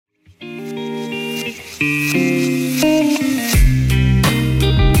This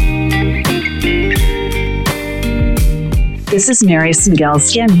is Mary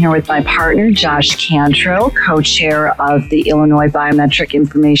Smigelski. I'm here with my partner, Josh Cantrell, co-chair of the Illinois Biometric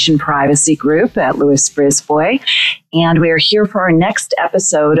Information Privacy Group at Lewis Brisbois. And we are here for our next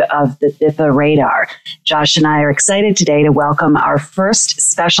episode of the BIPA Radar. Josh and I are excited today to welcome our first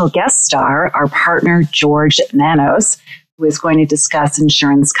special guest star, our partner, George Manos, who is going to discuss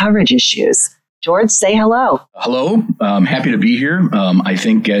insurance coverage issues. George, say hello. Hello. I'm happy to be here. I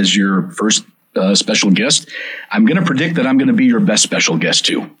think as your first special guest, I'm going to predict that I'm going to be your best special guest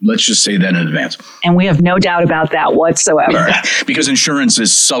too. Let's just say that in advance. And we have no doubt about that whatsoever. Because insurance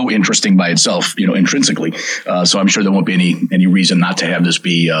is so interesting by itself, intrinsically. So I'm sure there won't be any reason not to have this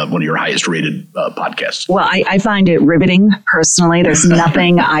be one of your highest rated podcasts. Well, I find it riveting personally. There's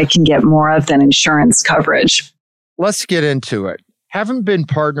nothing I can get more of than insurance coverage. Let's get into it. Having been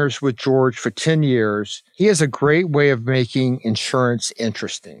partners with George for 10 years, he has a great way of making insurance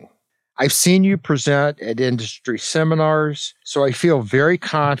interesting. I've seen you present at industry seminars, so I feel very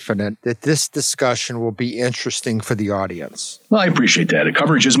confident that this discussion will be interesting for the audience. Well, I appreciate that.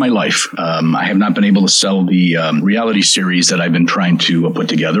 Coverage is my life. I have not been able to sell the reality series that I've been trying to put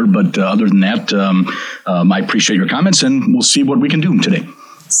together, but other than that, I appreciate your comments, and we'll see what we can do today.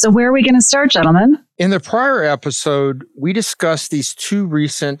 So where are we going to start, gentlemen? In the prior episode, we discussed these two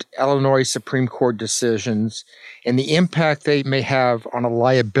recent Illinois Supreme Court decisions and the impact they may have on a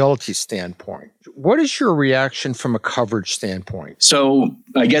liability standpoint. What is your reaction from a coverage standpoint? So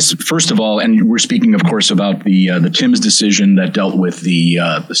I guess, first of all, and we're speaking, of course, about the Timms decision that dealt with the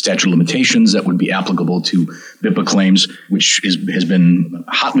statute of limitations that would be applicable to BIPA claims, which has been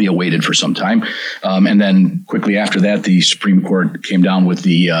hotly awaited for some time. And then quickly after that, the Supreme Court came down with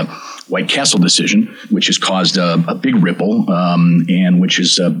the White Castle decision, which has caused a big ripple and which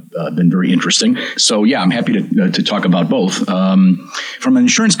has been very interesting. So, yeah, I'm happy to talk about both. From an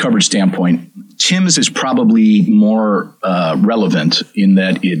insurance coverage standpoint, Timms is probably more relevant in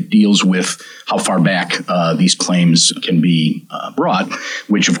that it deals with how far back these claims can be brought,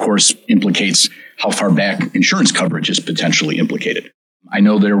 which, of course, implicates how far back insurance coverage is potentially implicated. I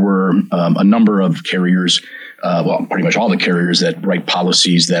know there were a number of carriers, pretty much all the carriers that write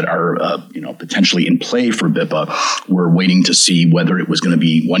policies that are, potentially in play for BIPA were waiting to see whether it was going to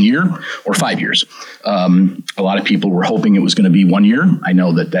be 1 year or 5 years. A lot of people were hoping it was going to be 1 year. I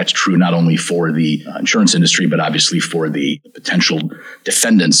know that that's true not only for the insurance industry, but obviously for the potential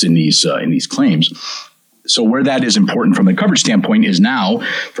defendants in these claims. So where that is important from a coverage standpoint is now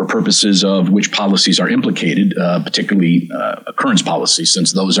for purposes of which policies are implicated, particularly occurrence policies,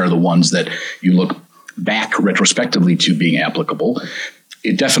 since those are the ones that you look back retrospectively to being applicable.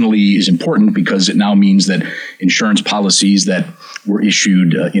 It definitely is important because it now means that insurance policies that were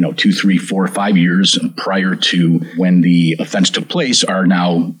issued, 2, 3, 4, 5 years prior to when the offense took place are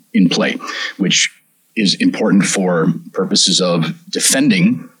now in play, which is important for purposes of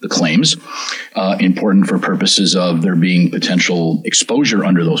defending the claims, important for purposes of there being potential exposure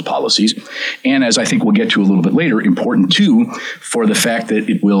under those policies. And as I think we'll get to a little bit later, important too for the fact that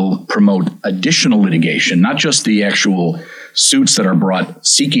it will promote additional litigation, not just the actual suits that are brought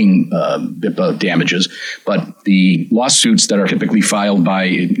seeking BIPA damages, but the lawsuits that are typically filed by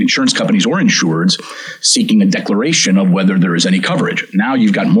insurance companies or insureds seeking a declaration of whether there is any coverage. Now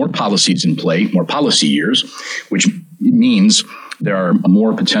you've got more policies in play, more policy years, which means there are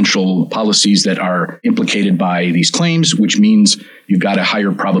more potential policies that are implicated by these claims, which means you've got a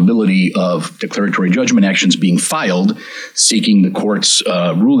higher probability of declaratory judgment actions being filed, seeking the court's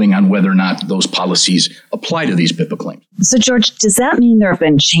ruling on whether or not those policies apply to these BIPA claims. So, George, does that mean there have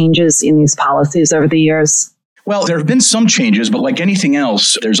been changes in these policies over the years? Well, there have been some changes, but like anything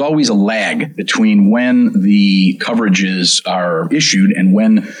else, there's always a lag between when the coverages are issued and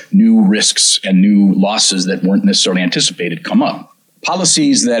when new risks and new losses that weren't necessarily anticipated come up.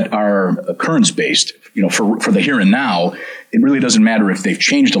 Policies that are occurrence-based, for the here and now, it really doesn't matter if they've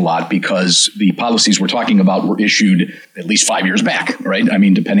changed a lot because the policies we're talking about were issued at least 5 years back, right? I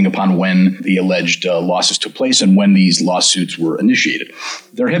mean, depending upon when the alleged losses took place and when these lawsuits were initiated.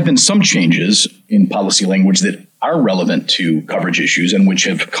 There have been some changes in policy language that are relevant to coverage issues and which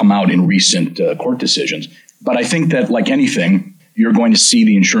have come out in recent court decisions. But I think that, like anything, you're going to see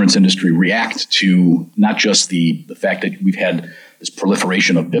the insurance industry react to not just the fact that we've had this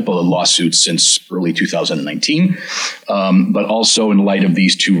proliferation of BIPA lawsuits since early 2019, but also in light of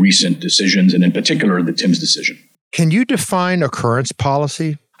these two recent decisions, and in particular, the Timms decision. Can you define occurrence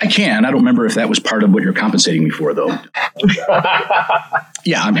policy? I can. I don't remember if that was part of what you're compensating me for, though.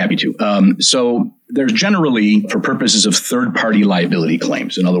 Yeah, I'm happy to. So There's generally, for purposes of third-party liability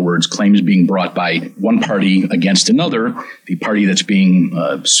claims, in other words, claims being brought by one party against another, the party that's being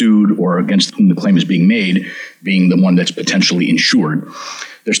sued or against whom the claim is being made being the one that's potentially insured.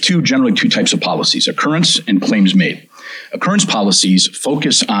 There's generally two types of policies, occurrence and claims made. Occurrence policies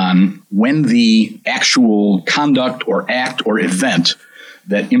focus on when the actual conduct or act or event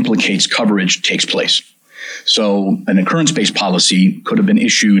that implicates coverage takes place. So an occurrence-based policy could have been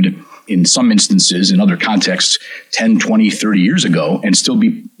issued in some instances, in other contexts, 10, 20, 30 years ago, and still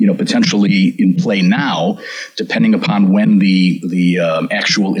be potentially in play now, depending upon when the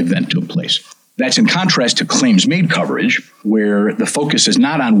actual event took place. That's in contrast to claims-made coverage, where the focus is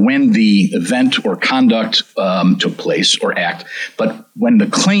not on when the event or conduct took place or act, but when the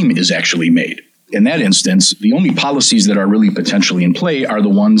claim is actually made. In that instance, the only policies that are really potentially in play are the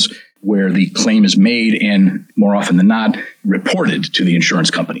ones where the claim is made and, more often than not, reported to the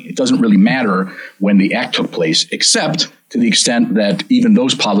insurance company. It doesn't really matter when the act took place, except to the extent that even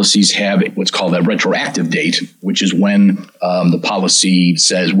those policies have what's called a retroactive date, which is when the policy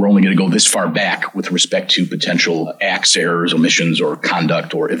says we're only going to go this far back with respect to potential acts, errors, omissions, or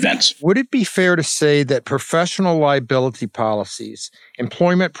conduct or events. Would it be fair to say that professional liability policies,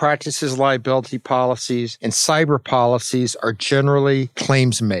 employment practices liability policies, and cyber policies are generally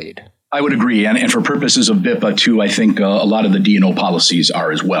claims made? I would agree. And for purposes of BIPA, too, I think a lot of the D&O policies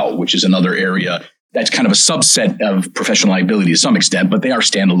are as well, which is another area that's kind of a subset of professional liability to some extent, but they are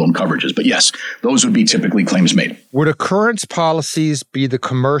standalone coverages. But yes, those would be typically claims made. Would occurrence policies be the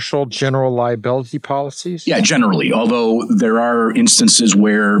commercial general liability policies? Yeah, generally, although there are instances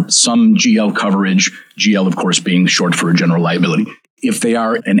where some GL coverage, GL, of course, being short for general liability, if they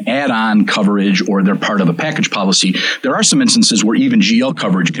are an add-on coverage or they're part of a package policy, there are some instances where even GL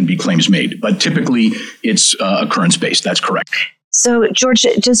coverage can be claims made, but typically it's occurrence-based. That's correct. So, George,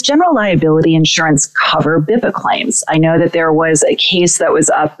 does general liability insurance cover BIPA claims? I know that there was a case that was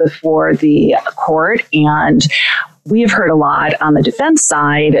up before the court, and we have heard a lot on the defense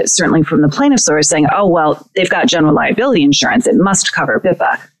side, certainly from the plaintiff's lawyers, saying, oh, well, they've got general liability insurance. It must cover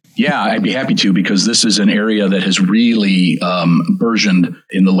BIPA. Yeah, I'd be happy to, because this is an area that has really burgeoned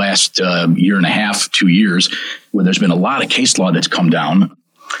in the last year and a half, 2 years, where there's been a lot of case law that's come down.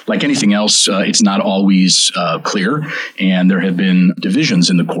 Like anything else, it's not always clear, and there have been divisions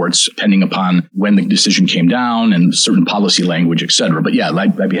in the courts depending upon when the decision came down and certain policy language, et cetera. But yeah,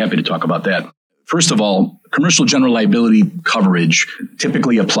 I'd be happy to talk about that. First of all, commercial general liability coverage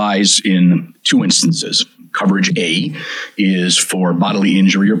typically applies in two instances. Coverage A is for bodily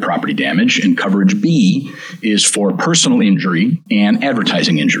injury or property damage, and coverage B is for personal injury and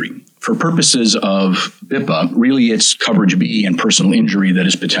advertising injury. For purposes of BIPA, really it's coverage B and personal injury that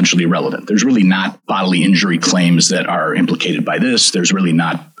is potentially relevant. There's really not bodily injury claims that are implicated by this. There's really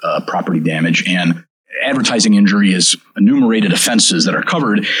not property damage. And advertising injury is enumerated offenses that are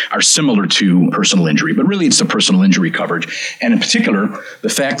covered are similar to personal injury, but really it's the personal injury coverage. And in particular, the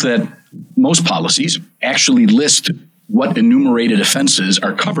fact that most policies actually list what enumerated offenses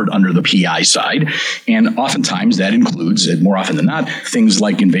are covered under the PI side. And oftentimes that includes, and more often than not, things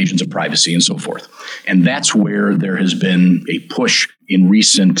like invasions of privacy and so forth. And that's where there has been a push in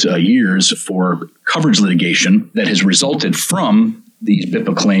recent years for coverage litigation that has resulted from these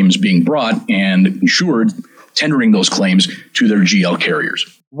BIPA claims being brought and insured tendering those claims to their GL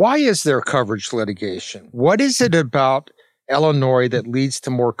carriers. Why is there coverage litigation? What is it about Illinois that leads to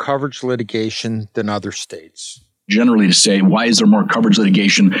more coverage litigation than other states? Generally to say, why is there more coverage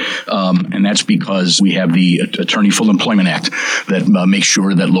litigation? And that's because we have the Attorney Full Employment Act that makes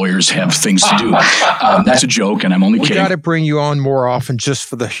sure that lawyers have things to do. That's a joke, and I'm only kidding. We got to bring you on more often just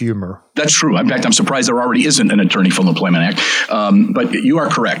for the humor. That's true. In fact, I'm surprised there already isn't an Attorney Full Employment Act. But you are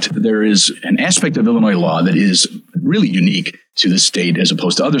correct. There is an aspect of Illinois law that is really unique to this state as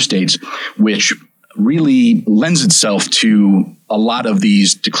opposed to other states, which really lends itself to a lot of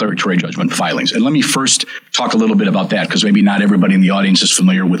these declaratory judgment filings. And let me first talk a little bit about that, because maybe not everybody in the audience is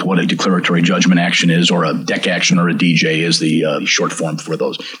familiar with what a declaratory judgment action is, or a DEC action, or a DJ is the short form for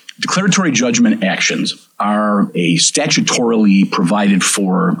those. Declaratory judgment actions are a statutorily provided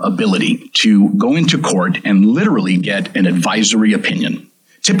for ability to go into court and literally get an advisory opinion.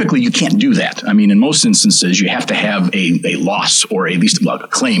 Typically, you can't do that. I mean, in most instances, you have to have a loss, or at least a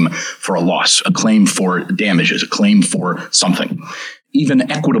claim for a loss, a claim for damages, a claim for something.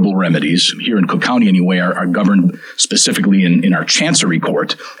 Even equitable remedies, here in Cook County anyway, are governed specifically in our Chancery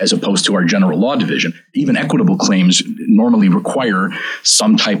Court as opposed to our General Law Division. Even equitable claims normally require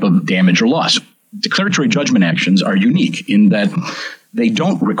some type of damage or loss. Declaratory judgment actions are unique in that they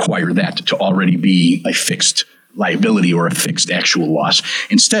don't require that to already be a fixed liability or a fixed actual loss.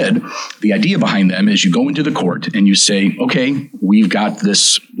 Instead, the idea behind them is you go into the court and you say, okay, we've got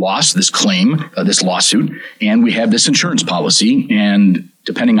this loss, this claim, this lawsuit, and we have this insurance policy. And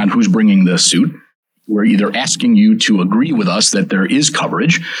depending on who's bringing the suit, we're either asking you to agree with us that there is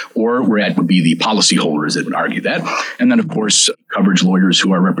coverage, or would be the policyholders that would argue that. And then, of course, coverage lawyers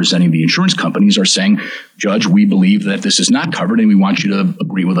who are representing the insurance companies are saying, Judge, we believe that this is not covered, and we want you to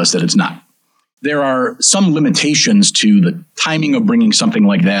agree with us that it's not. There are some limitations to the timing of bringing something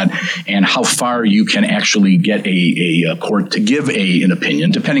like that and how far you can actually get a court to give an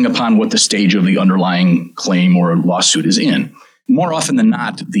opinion, depending upon what the stage of the underlying claim or lawsuit is in. More often than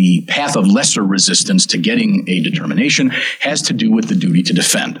not, the path of lesser resistance to getting a determination has to do with the duty to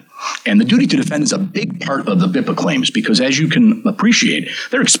defend. And the duty to defend is a big part of the BIPA claims because, as you can appreciate,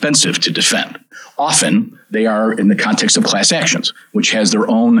 they're expensive to defend. Often, they are in the context of class actions, which has their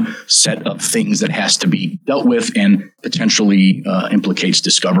own set of things that has to be dealt with and potentially implicates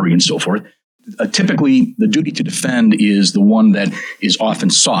discovery and so forth. Typically, the duty to defend is the one that is often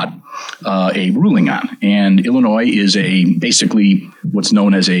sought a ruling on. And Illinois is basically what's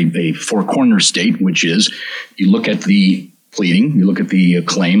known as a four-corner state, which is you look at the pleading, you look at the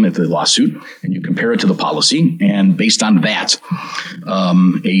claim, at the lawsuit, and you compare it to the policy. And based on that,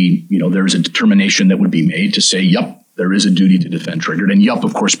 there's a determination that would be made to say, yep, there is a duty to defend triggered. And yup,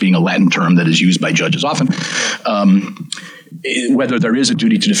 of course, being a Latin term that is used by judges often. Whether there is a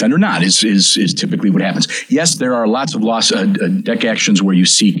duty to defend or not is typically what happens. Yes, there are lots of DEC actions where you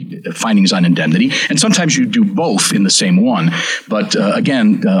seek findings on indemnity, and sometimes you do both in the same one. But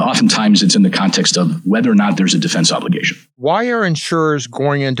again, oftentimes it's in the context of whether or not there's a defense obligation. Why are insurers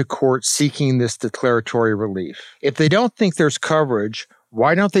going into court seeking this declaratory relief? If they don't think there's coverage,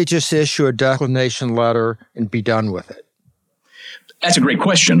 why don't they just issue a declination letter and be done with it? That's a great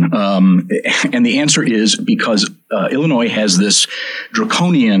question. And the answer is because Illinois has this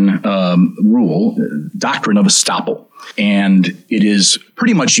draconian doctrine of estoppel. And it is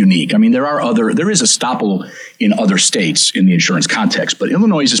pretty much unique. I mean, there is estoppel in other states in the insurance context, but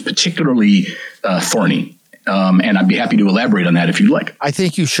Illinois is particularly thorny. And I'd be happy to elaborate on that if you'd like. I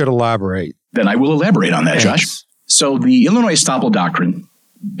think you should elaborate. Then I will elaborate on that, Thanks. Josh. So the Illinois estoppel doctrine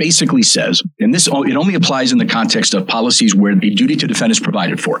basically says, and it only applies in the context of policies where a duty to defend is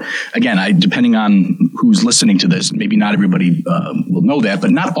provided for. Again, depending on who's listening to this, maybe not everybody will know that,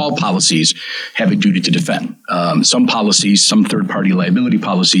 but not all policies have a duty to defend. Some policies, some third-party liability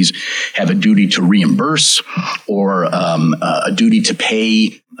policies, have a duty to reimburse or a duty to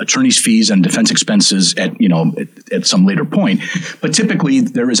pay attorney's fees and defense expenses at some later point. But typically,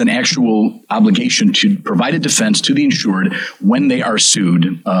 there is an actual obligation to provide a defense to the insured when they are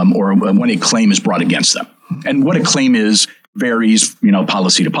sued or when a claim is brought against them. And what a claim is varies,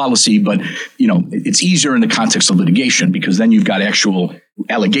 policy to policy, but, it's easier in the context of litigation because then you've got actual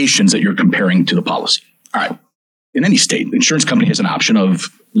allegations that you're comparing to the policy. All right. In any state, the insurance company has an option of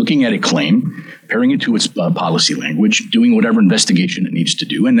looking at a claim, comparing it to its policy language, doing whatever investigation it needs to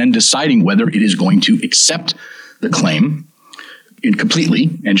do, and then deciding whether it is going to accept the claim completely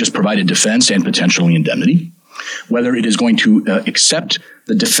and just provide a defense and potentially indemnity, whether it is going to accept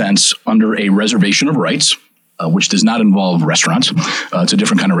the defense under a reservation of rights, which does not involve restaurants. It's a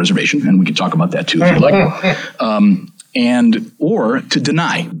different kind of reservation, and we can talk about that too if you like. Or to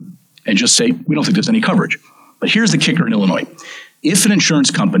deny and just say, we don't think there's any coverage. But here's the kicker in Illinois. If an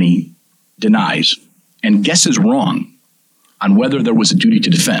insurance company denies and guesses wrong on whether there was a duty to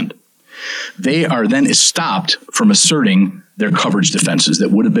defend, they are then stopped from asserting their coverage defenses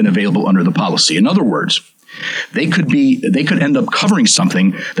that would have been available under the policy. In other words, they could end up covering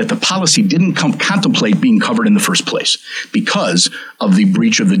something that the policy didn't contemplate being covered in the first place because of the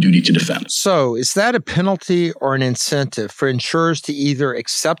breach of the duty to defend. So is that a penalty or an incentive for insurers to either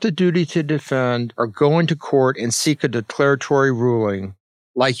accept a duty to defend or go into court and seek a declaratory ruling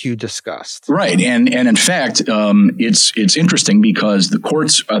like you discussed? Right. And in fact, it's interesting because the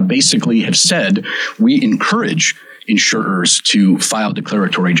courts basically have said we encourage insurers to file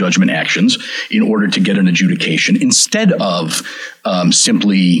declaratory judgment actions in order to get an adjudication instead of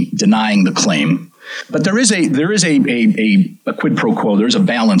simply denying the claim. But there is a quid pro quo. There's a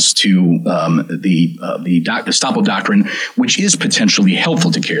balance to the estoppel doctrine, which is potentially helpful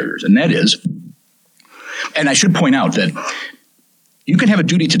to carriers, and that is, and I should point out that you can have a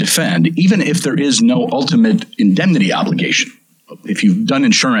duty to defend even if there is no ultimate indemnity obligation. If you've done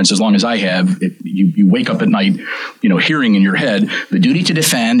insurance as long as I have, you wake up at night, hearing in your head, the duty to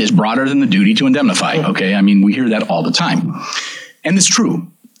defend is broader than the duty to indemnify. Okay. I mean, we hear that all the time. And it's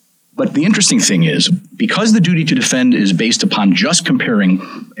true. But the interesting thing is, because the duty to defend is based upon just comparing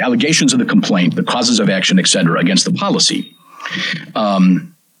allegations of the complaint, the causes of action, et cetera, against the policy,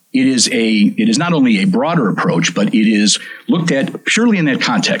 it is not only a broader approach, but it is looked at purely in that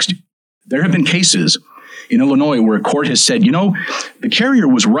context. There have been cases in Illinois where a court has said, the carrier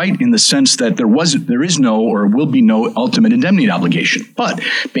was right in the sense that there is no or will be no ultimate indemnity obligation. But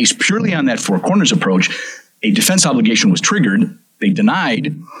based purely on that four corners approach, a defense obligation was triggered. They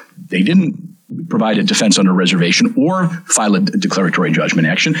denied. They didn't provide a defense under reservation or file a declaratory judgment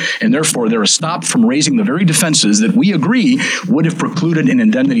action, and therefore they're stopped from raising the very defenses that we agree would have precluded an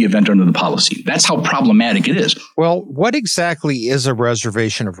indemnity event under the policy. That's how problematic it is. Well, what exactly is a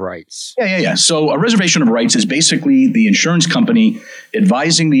reservation of rights? Yeah. So a reservation of rights is basically the insurance company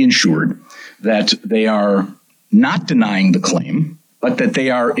advising the insured that they are not denying the claim, but that they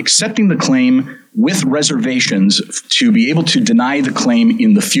are accepting the claim with reservations to be able to deny the claim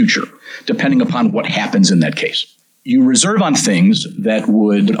in the future, depending upon what happens in that case. You reserve on things that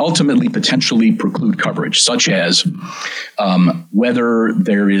would ultimately potentially preclude coverage, such as whether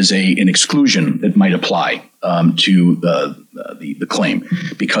there is an exclusion that might apply to the claim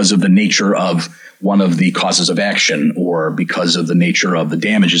because of the nature of one of the causes of action or because of the nature of the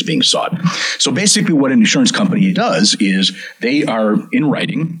damages being sought. So basically what an insurance company does is they are in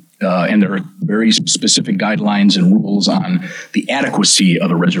writing, and there are very specific guidelines and rules on the adequacy of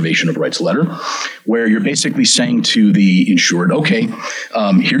a reservation of rights letter, where you're basically saying to the insured, okay,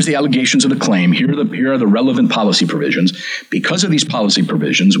 here's the allegations of the claim. Here are the relevant policy provisions. Because of these policy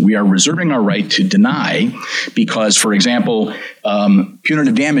provisions, we are reserving our right to deny because, for example,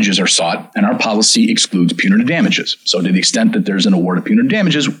 punitive damages are sought, and our policy excludes punitive damages. So to the extent that there's an award of punitive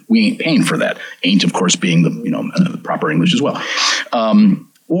damages, we ain't paying for that. Ain't, of course, being the proper English as well.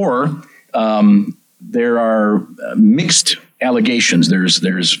 Or there are mixed allegations.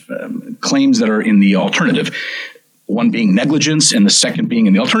 There's claims that are in the alternative. One being negligence, and the second being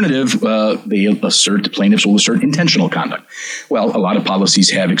in the alternative. The plaintiffs will assert intentional conduct. Well, a lot of policies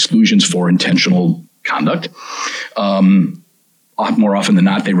have exclusions for intentional conduct. More often than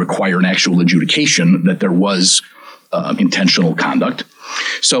not, they require an actual adjudication that there was intentional conduct.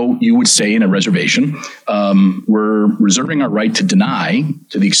 So you would say in a reservation, we're reserving our right to deny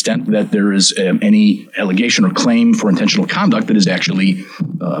to the extent that there is any allegation or claim for intentional conduct that is actually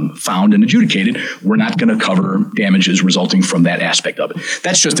found and adjudicated. We're not going to cover damages resulting from that aspect of it.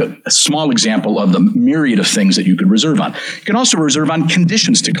 That's just a small example of the myriad of things that you could reserve on. You can also reserve on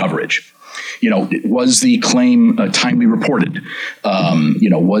conditions to coverage. Was the claim timely reported?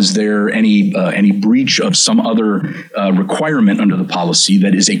 Was there any breach of some other requirement under the policy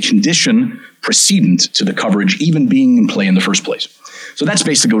that is a condition precedent to the coverage even being in play in the first place? So that's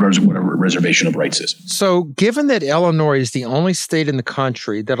basically what a reservation of rights is. So given that Illinois is the only state in the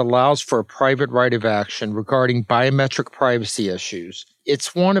country that allows for a private right of action regarding biometric privacy issues,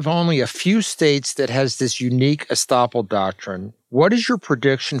 it's one of only a few states that has this unique estoppel doctrine. What is your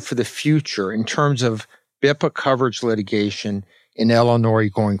prediction for the future in terms of BIPA coverage litigation in Illinois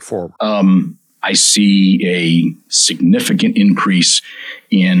going forward? I see a significant increase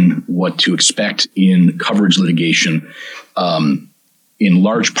in what to expect in coverage litigation, in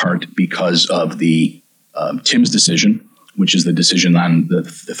large part because of the Tim's decision, which is the decision on the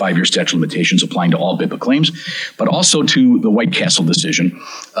 5-year statute of limitations applying to all BIPA claims, but also to the White Castle decision,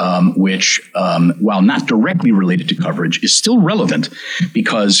 which, while not directly related to coverage, is still relevant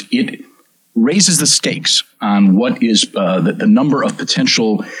because it raises the stakes on what is the number of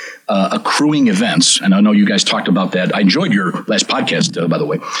potential accruing events. And I know you guys talked about that. I enjoyed your last podcast, by the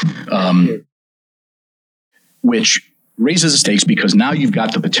way, which raises the stakes because now you've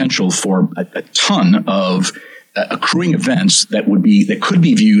got the potential for a ton of accruing events that could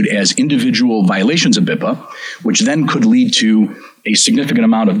be viewed as individual violations of BIPA, which then could lead to a significant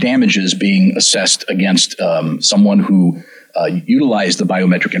amount of damages being assessed against someone who utilized the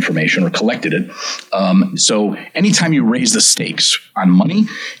biometric information or collected it. So anytime you raise the stakes on money,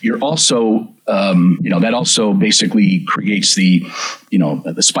 you're also, that also basically creates the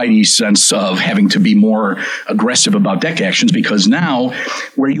spidey sense of having to be more aggressive about deck actions, because now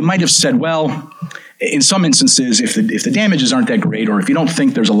where you might have said, well, in some instances, if the damages aren't that great, or if you don't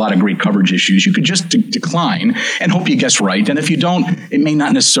think there's a lot of great coverage issues, you could just decline and hope you guess right. And if you don't, it may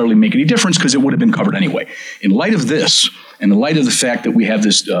not necessarily make any difference because it would have been covered anyway. In light of this, and in light of the fact that we have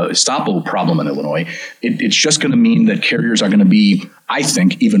this estoppel problem in Illinois, it's just going to mean that carriers are going to be, I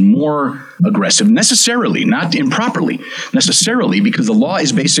think, even more aggressive, necessarily, not improperly, necessarily, because the law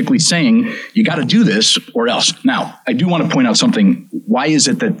is basically saying you got to do this or else. Now, I do want to point out something. Why is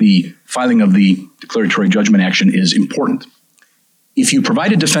it that the filing of the declaratory judgment action is important? If you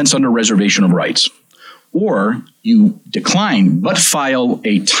provide a defense under reservation of rights, or you decline but file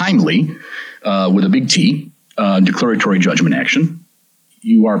a timely, with a big T, declaratory judgment action,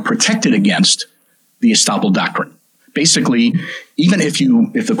 you are protected against the estoppel doctrine. Basically, even if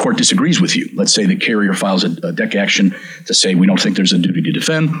the court disagrees with you, let's say the carrier files a DEC action to say we don't think there's a duty to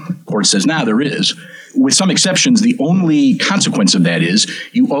defend, court says, there is. With some exceptions, the only consequence of that is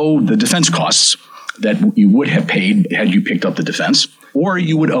you owe the defense costs that you would have paid had you picked up the defense, or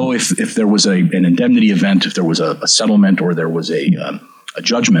you would owe if there was an indemnity event, if there was a settlement or there was a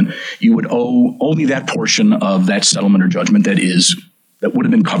judgment, you would owe only that portion of that settlement or judgment that would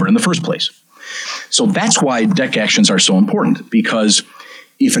have been covered in the first place. So that's why DEC actions are so important, because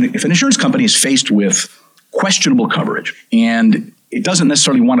if an insurance company is faced with questionable coverage and it doesn't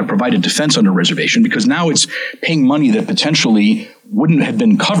necessarily want to provide a defense under reservation because now it's paying money that potentially wouldn't have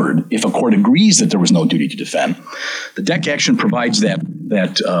been covered if a court agrees that there was no duty to defend, the DEC action provides that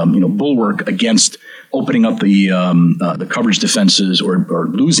bulwark against opening up the coverage defenses or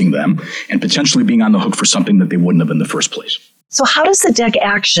losing them and potentially being on the hook for something that they wouldn't have in the first place. So how does the DEC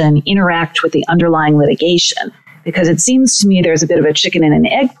action interact with the underlying litigation? Because it seems to me there's a bit of a chicken and an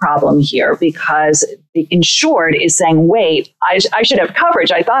egg problem here, because the insured is saying, wait, I should have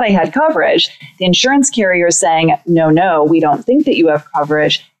coverage. I thought I had coverage. The insurance carrier is saying, no, we don't think that you have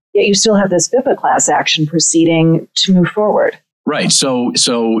coverage, yet you still have this BIPA class action proceeding to move forward. Right. So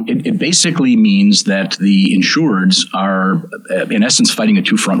it basically means that the insureds are, in essence, fighting a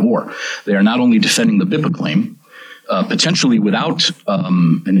two-front war. They are not only defending the BIPA claim, potentially without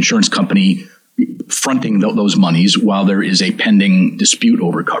an insurance company fronting those monies while there is a pending dispute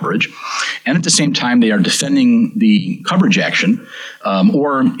over coverage. And at the same time, they are defending the coverage action,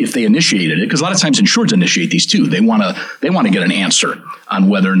 or if they initiated it, because a lot of times insureds initiate these too. They want to get an answer on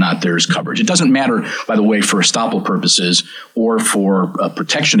whether or not there's coverage. It doesn't matter, by the way, for estoppel purposes or for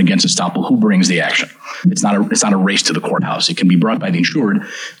protection against estoppel, who brings the action. It's not a race to the courthouse. It can be brought by the insured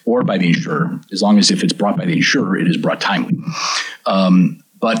or by the insurer, as long as if it's brought by the insurer, it is brought timely.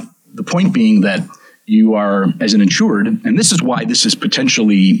 But the point being that you are, as an insured, and this is why this is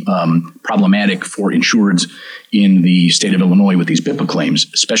potentially problematic for insureds in the state of Illinois with these BIPA claims,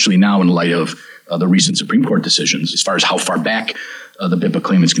 especially now in light of the recent Supreme Court decisions, as far as how far back the BIPA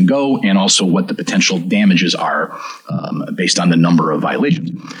claimants can go, and also what the potential damages are based on the number of violations.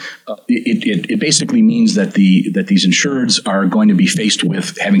 It basically means that these insureds are going to be faced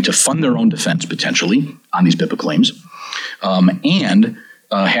with having to fund their own defense potentially on these BIPA claims, and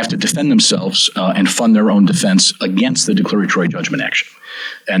have to defend themselves and fund their own defense against the declaratory judgment action.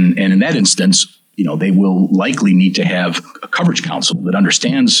 And in that instance, they will likely need to have a coverage counsel that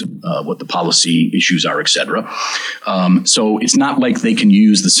understands what the policy issues are, et cetera. So it's not like they can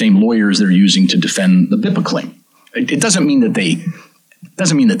use the same lawyers they're using to defend the BIPA claim. It doesn't mean that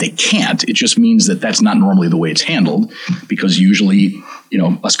they can't. It just means that that's not normally the way it's handled, because usually,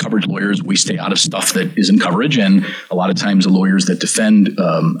 us coverage lawyers, we stay out of stuff that isn't coverage. And a lot of times the lawyers that defend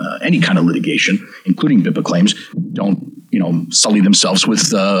any kind of litigation, including BIPA claims, don't, sully themselves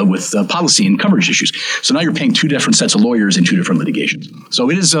with policy and coverage issues. So now you're paying two different sets of lawyers in two different litigations. So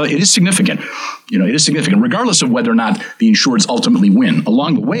it is significant. It is significant, regardless of whether or not the insureds ultimately win.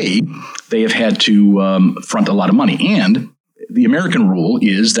 Along the way, they have had to front a lot of money. And the American rule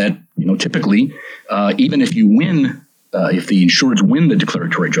is that, typically, even if you win, if the insureds win the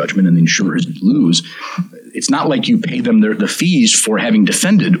declaratory judgment and the insurers lose, it's not like you pay them the fees for having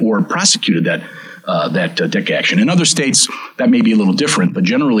defended or prosecuted that DEC action. In other states, that may be a little different, but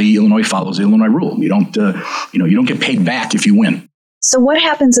generally, Illinois follows the Illinois rule. You don't get paid back if you win. So what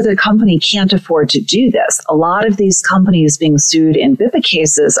happens if a company can't afford to do this? A lot of these companies being sued in BIPA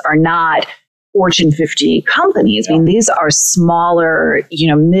cases are not Fortune 50 companies. I mean, these are smaller,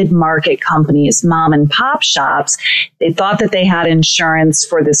 mid-market companies, mom and pop shops. They thought that they had insurance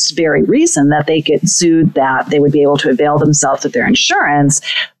for this very reason, that they get sued, that they would be able to avail themselves of their insurance.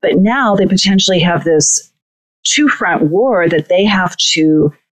 But now they potentially have this two-front war that they have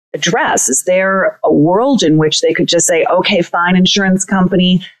to address. Is there a world in which they could just say, okay, fine, insurance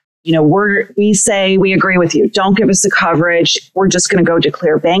company, we say we agree with you. Don't give us the coverage. We're just going to go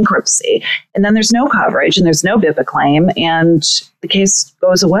declare bankruptcy. And then there's no coverage and there's no BIPA claim and the case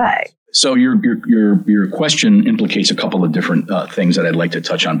goes away. So your question implicates a couple of different things that I'd like to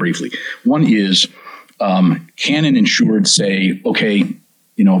touch on briefly. One is, can an insured say, okay,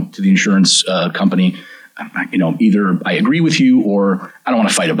 to the insurance company, either I agree with you or I don't want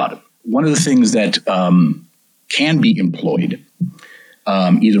to fight about it. One of the things that can be employed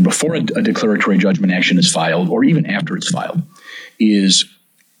either before a declaratory judgment action is filed or even after it's filed, is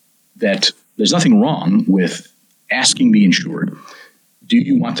that there's nothing wrong with asking the insured, do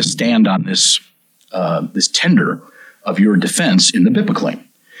you want to stand on this this tender of your defense in the BIPA claim.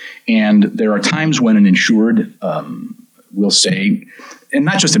 And there are times when an insured will say, and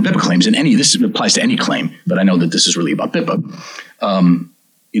not just in BIPA claims, this applies to any claim, but I know that this is really about BIPA.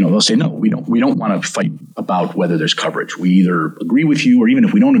 They'll say, no, we don't want to fight about whether there's coverage. We either agree with you, or even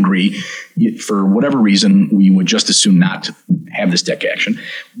if we don't agree, for whatever reason, we would just as soon not have this deck action.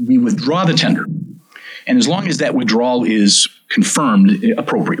 We withdraw the tender. And as long as that withdrawal is confirmed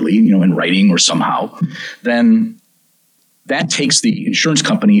appropriately, in writing or somehow, then that takes the insurance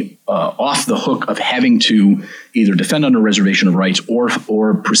company off the hook of having to either defend under reservation of rights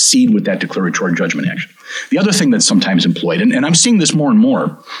or proceed with that declaratory judgment action. The other thing that's sometimes employed, and I'm seeing this more and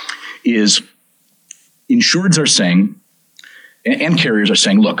more, is insureds are saying, and carriers are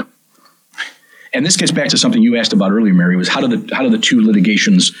saying, look, and this gets back to something you asked about earlier, Mary, was how do the two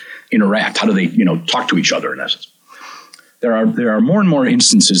litigations interact? How do they talk to each other in essence? There are more and more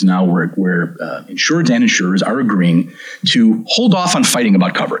instances now where insureds and insurers are agreeing to hold off on fighting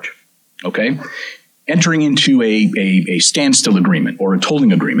about coverage, okay? Entering into a standstill agreement or a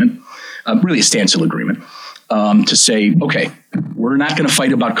tolling agreement, really a standstill agreement, to say, okay, we're not going to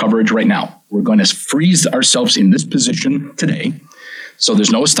fight about coverage right now. We're going to freeze ourselves in this position today. So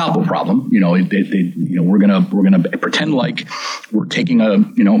there's no estoppel problem. We're gonna pretend like we're taking a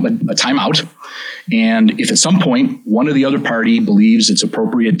timeout, and if at some point one or the other party believes it's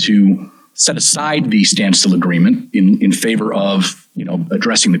appropriate to set aside the standstill agreement in favor of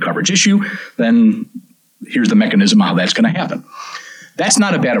addressing the coverage issue, then here's the mechanism how that's going to happen. That's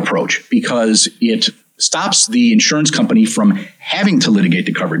not a bad approach because it stops the insurance company from having to litigate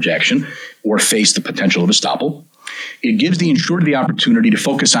the coverage action or face the potential of estoppel. It gives the insured the opportunity to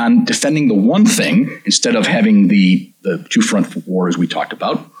focus on defending the one thing instead of having the two-front war as we talked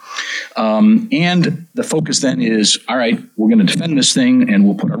about. And the focus then is, all right, we're going to defend this thing and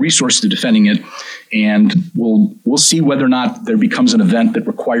we'll put our resources to defending it, and we'll see whether or not there becomes an event that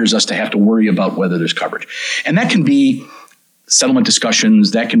requires us to have to worry about whether there's coverage. And that can be settlement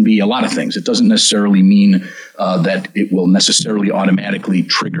discussions, that can be a lot of things. It doesn't necessarily mean that it will necessarily automatically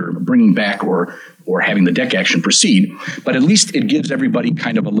trigger bringing back or having the deck action proceed, but at least it gives everybody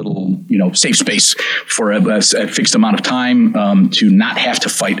kind of a little, safe space for a fixed amount of time to not have to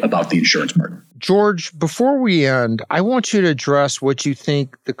fight about the insurance part. George, before we end, I want you to address what you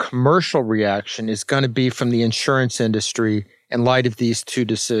think the commercial reaction is going to be from the insurance industry in light of these two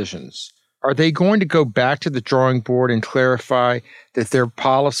decisions. Are they going to go back to the drawing board and clarify that their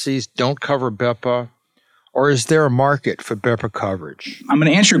policies don't cover BIPA, or is there a market for BIPA coverage? I'm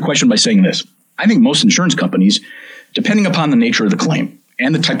going to answer your question by saying this. I think most insurance companies, depending upon the nature of the claim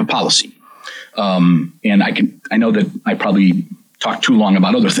and the type of policy, and I know that I probably talked too long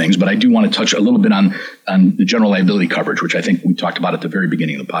about other things, but I do want to touch a little bit on the general liability coverage, which I think we talked about at the very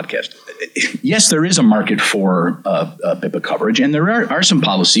beginning of the podcast. Yes, there is a market for BIPA coverage, and there are some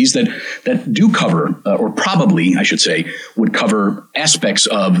policies that do cover, or probably, I should say, would cover aspects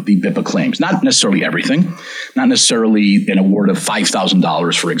of the BIPA claims. Not necessarily everything, not necessarily an award of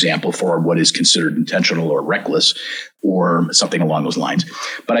 $5,000, for example, for what is considered intentional or reckless or something along those lines.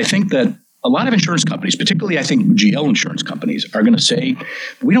 But I think that a lot of insurance companies, particularly I think GL insurance companies, are going to say,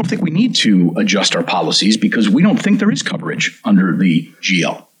 we don't think we need to adjust our policies because we don't think there is coverage under the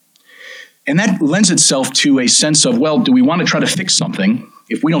GL. And that lends itself to a sense of, well, do we want to try to fix something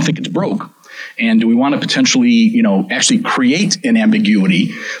if we don't think it's broke? And do we want to potentially, actually create an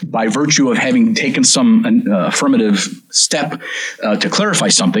ambiguity by virtue of having taken some affirmative step to clarify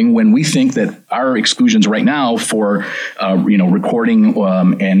something when we think that our exclusions right now for, recording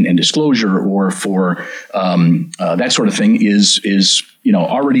and disclosure or for that sort of thing is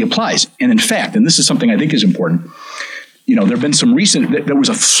already applies. And in fact, and this is something I think is important, there have been some there was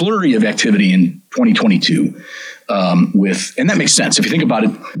a flurry of activity in 2022 and that makes sense. If you think about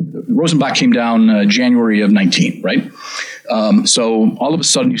it, Rosenbach came down January of 19, right? So all of a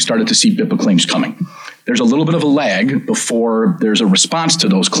sudden you started to see BIPA claims coming. There's a little bit of a lag before there's a response to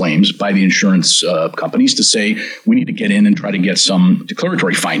those claims by the insurance companies to say, we need to get in and try to get some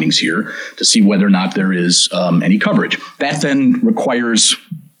declaratory findings here to see whether or not there is any coverage. That then requires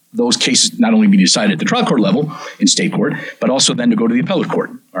those cases not only be decided at the trial court level in state court, but also then to go to the appellate court,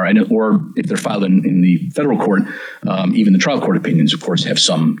 all right? Or if they're filed in the federal court, even the trial court opinions, of course, have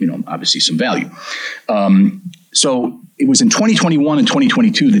some, obviously some value. So it was in 2021 and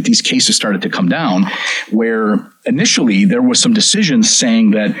 2022 that these cases started to come down, where initially there was some decisions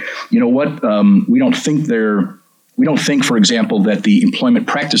saying that, we don't think, for example, that the employment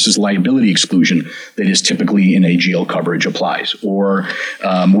practices liability exclusion that is typically in AGL coverage applies, or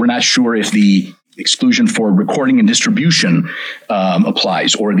we're not sure if the exclusion for recording and distribution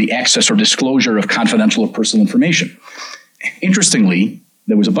applies, or the access or disclosure of confidential or personal information. Interestingly,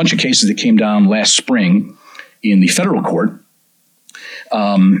 there was a bunch of cases that came down last spring in the federal court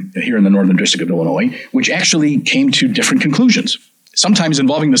here in the Northern District of Illinois, which actually came to different conclusions, sometimes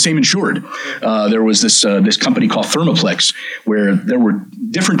involving the same insured. There was this company called Thermoplex, where there were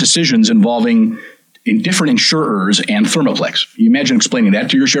different decisions involving in different insurers and Thermoplex. You imagine explaining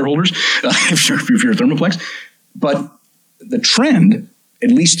that to your shareholders if you're Thermoplex. But the trend, at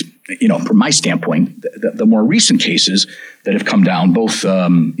least from my standpoint, the more recent cases that have come down, both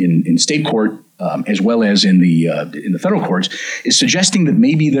in state court as well as in the federal courts, is suggesting that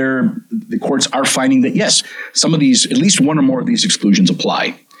maybe the courts are finding that yes, some of these, at least one or more of these exclusions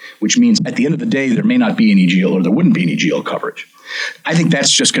apply, which means at the end of the day there may not be any GL, or there wouldn't be any GL coverage. I think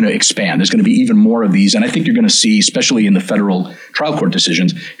that's just going to expand. There's going to be even more of these. And I think you're going to see, especially in the federal trial court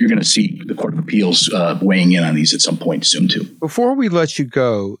decisions, you're going to see the Court of Appeals weighing in on these at some point soon, too. Before we let you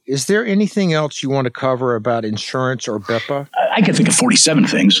go, is there anything else you want to cover about insurance or BIPA? I can think of 47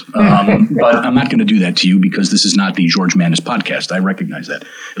 things, but I'm not going to do that to you because this is not the George Manos podcast. I recognize that,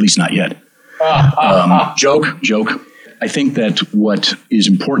 at least not yet. Joke. I think that what is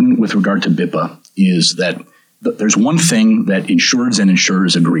important with regard to BIPA is that there's one thing that insureds and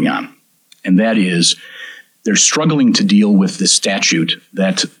insurers agree on, and that is they're struggling to deal with this statute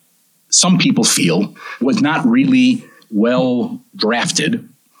that some people feel was not really well drafted,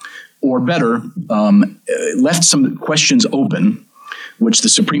 or better, left some questions open, which the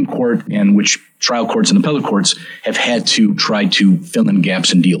Supreme Court and which trial courts and appellate courts have had to try to fill in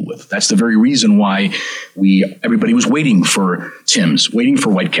gaps and deal with. That's the very reason why everybody was waiting for Tim's, waiting for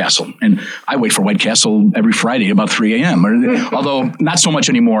White Castle. And I wait for White Castle every Friday about 3 a.m., although not so much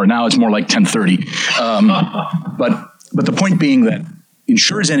anymore. Now it's more like 10:30. But the point being that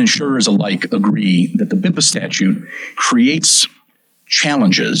insurers and insurers alike agree that the BIPA statute creates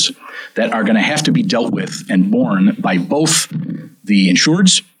challenges that are going to have to be dealt with and borne by both the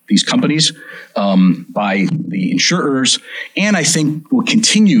insureds, these companies, by the insurers, and I think will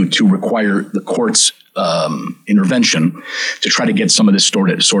continue to require the court's intervention to try to get some of this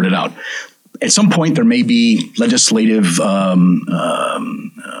sorted out. At some point, there may be legislative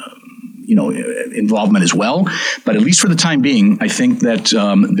involvement as well. But at least for the time being, I think that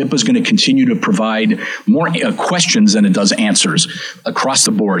BIPA is going to continue to provide more questions than it does answers across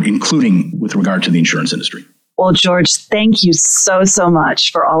the board, including with regard to the insurance industry. Well, George, thank you so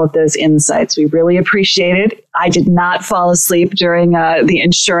much for all of those insights. We really appreciate it. I did not fall asleep during the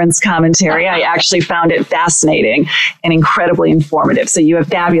insurance commentary. I actually found it fascinating and incredibly informative. So you have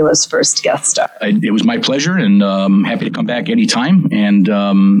fabulous first guest star. It was my pleasure, and happy to come back anytime. And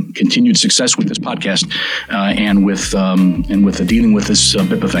continued success with this podcast and with dealing with this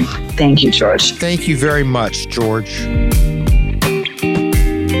BIPA thing. Thank you, George. Thank you very much, George.